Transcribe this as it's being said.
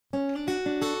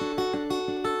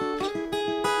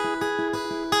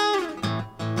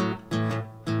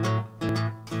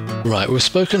Right, we've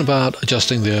spoken about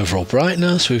adjusting the overall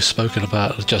brightness, we've spoken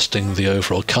about adjusting the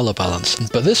overall colour balance,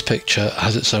 but this picture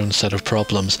has its own set of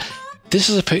problems. This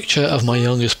is a picture of my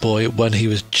youngest boy when he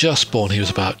was just born. He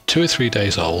was about 2 or 3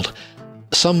 days old.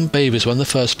 Some babies, when they're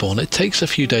first born, it takes a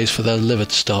few days for their liver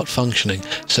to start functioning,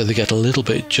 so they get a little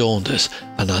bit jaundice,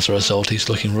 and as a result he's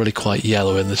looking really quite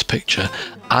yellow in this picture.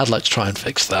 I'd like to try and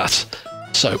fix that.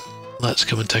 So let's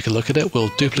come and take a look at it. We'll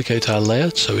duplicate our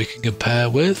layout so we can compare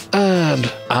with,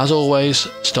 and as always,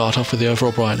 start off with the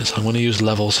overall brightness. I'm going to use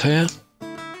levels here.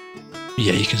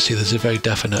 Yeah, you can see there's a very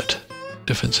definite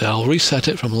difference here. I'll reset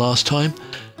it from last time.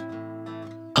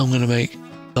 I'm going to make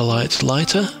the lights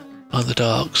lighter and the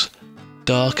darks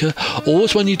darker.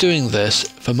 Always when you're doing this,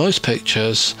 for most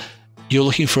pictures, you're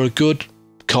looking for a good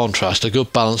contrast, a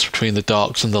good balance between the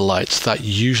darks and the lights. That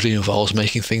usually involves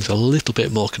making things a little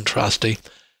bit more contrasty.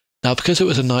 Now, because it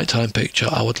was a nighttime picture,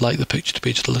 I would like the picture to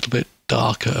be just a little bit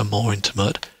darker and more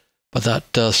intimate, but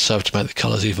that does serve to make the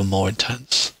colours even more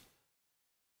intense.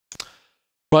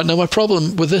 Right, now my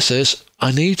problem with this is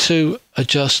I need to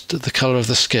adjust the colour of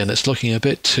the skin. It's looking a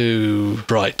bit too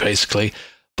bright, basically,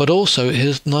 but also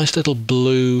his nice little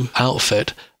blue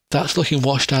outfit, that's looking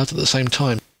washed out at the same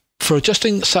time. For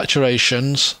adjusting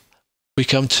saturations, we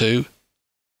come to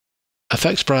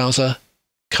Effects Browser,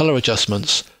 Colour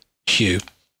Adjustments, Hue.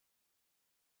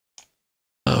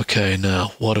 Okay,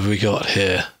 now what have we got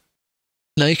here?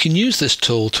 Now you can use this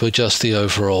tool to adjust the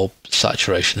overall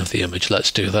saturation of the image.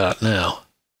 Let's do that now.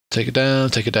 Take it down,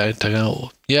 take it down, take it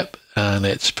out. Yep, and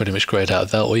it's pretty much grayed out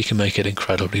there, or you can make it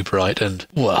incredibly bright and,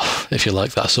 well, if you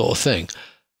like that sort of thing.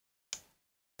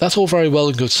 That's all very well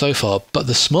and good so far, but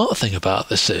the smart thing about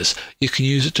this is you can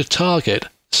use it to target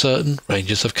certain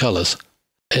ranges of colours.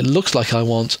 It looks like I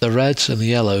want the reds and the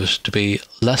yellows to be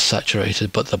less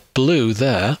saturated, but the blue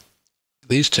there,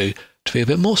 these two, to be a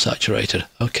bit more saturated.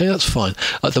 Okay, that's fine.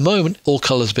 At the moment, all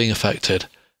colours being affected.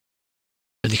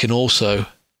 And you can also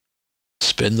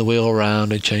spin the wheel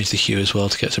around and change the hue as well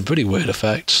to get some pretty weird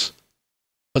effects.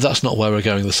 But that's not where we're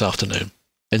going this afternoon.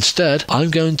 Instead,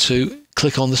 I'm going to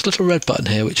click on this little red button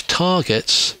here, which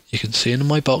targets, you can see in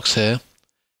my box here,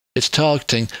 it's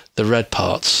targeting the red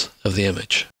parts of the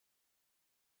image.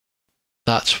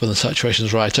 That's when the saturation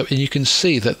is right up, and you can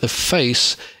see that the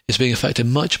face is being affected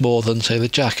much more than, say, the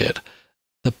jacket.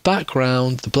 The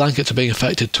background, the blankets are being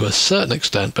affected to a certain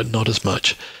extent, but not as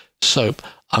much. So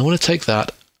I'm going to take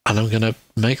that and I'm going to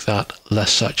make that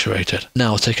less saturated.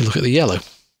 Now I'll take a look at the yellow.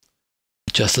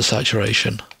 Adjust the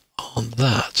saturation on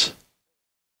that.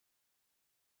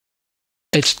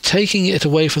 It's taking it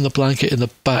away from the blanket in the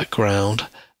background,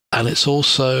 and it's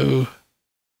also,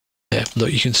 yeah,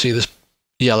 look, you can see this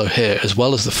yellow here as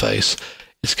well as the face.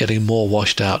 It's getting more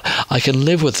washed out. I can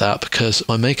live with that because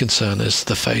my main concern is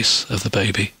the face of the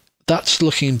baby. That's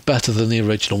looking better than the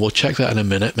original. We'll check that in a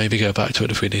minute, maybe go back to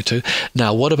it if we need to.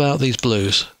 Now, what about these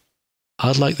blues?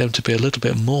 I'd like them to be a little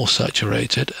bit more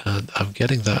saturated, and I'm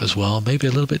getting that as well, maybe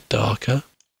a little bit darker.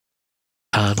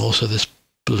 And also this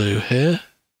blue here.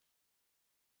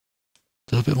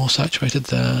 A little bit more saturated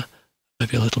there,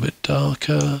 maybe a little bit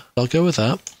darker. I'll go with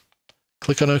that.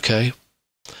 Click on OK.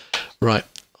 Right,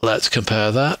 let's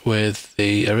compare that with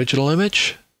the original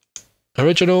image.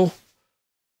 Original,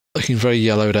 looking very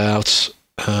yellowed out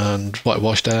and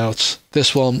whitewashed out.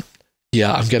 This one,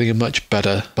 yeah, I'm getting a much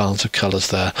better balance of colours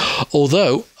there.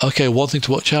 Although, okay, one thing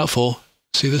to watch out for,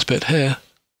 see this bit here?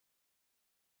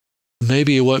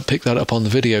 Maybe you won't pick that up on the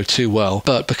video too well,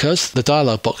 but because the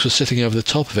dialog box was sitting over the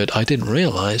top of it, I didn't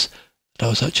realise that I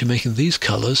was actually making these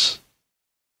colours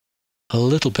a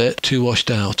little bit too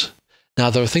washed out. Now,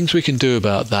 there are things we can do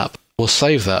about that. We'll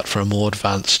save that for a more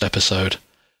advanced episode.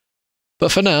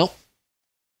 But for now,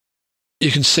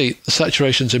 you can see the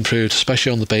saturation's improved,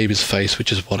 especially on the baby's face,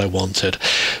 which is what I wanted.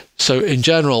 So in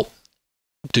general,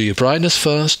 do your brightness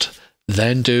first,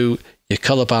 then do your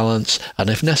colour balance, and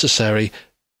if necessary,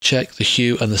 check the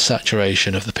hue and the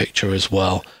saturation of the picture as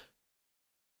well.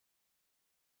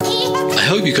 I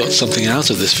hope you got something out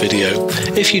of this video.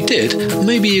 If you did,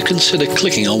 maybe you consider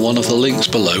clicking on one of the links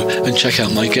below and check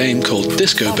out my game called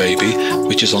Disco Baby,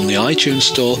 which is on the iTunes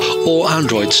Store or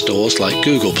Android stores like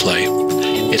Google Play.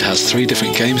 It has 3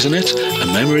 different games in it, a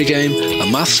memory game,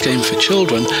 a maths game for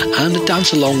children, and a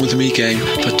dance along with me game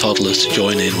for toddlers to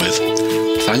join in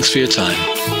with. Thanks for your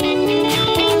time.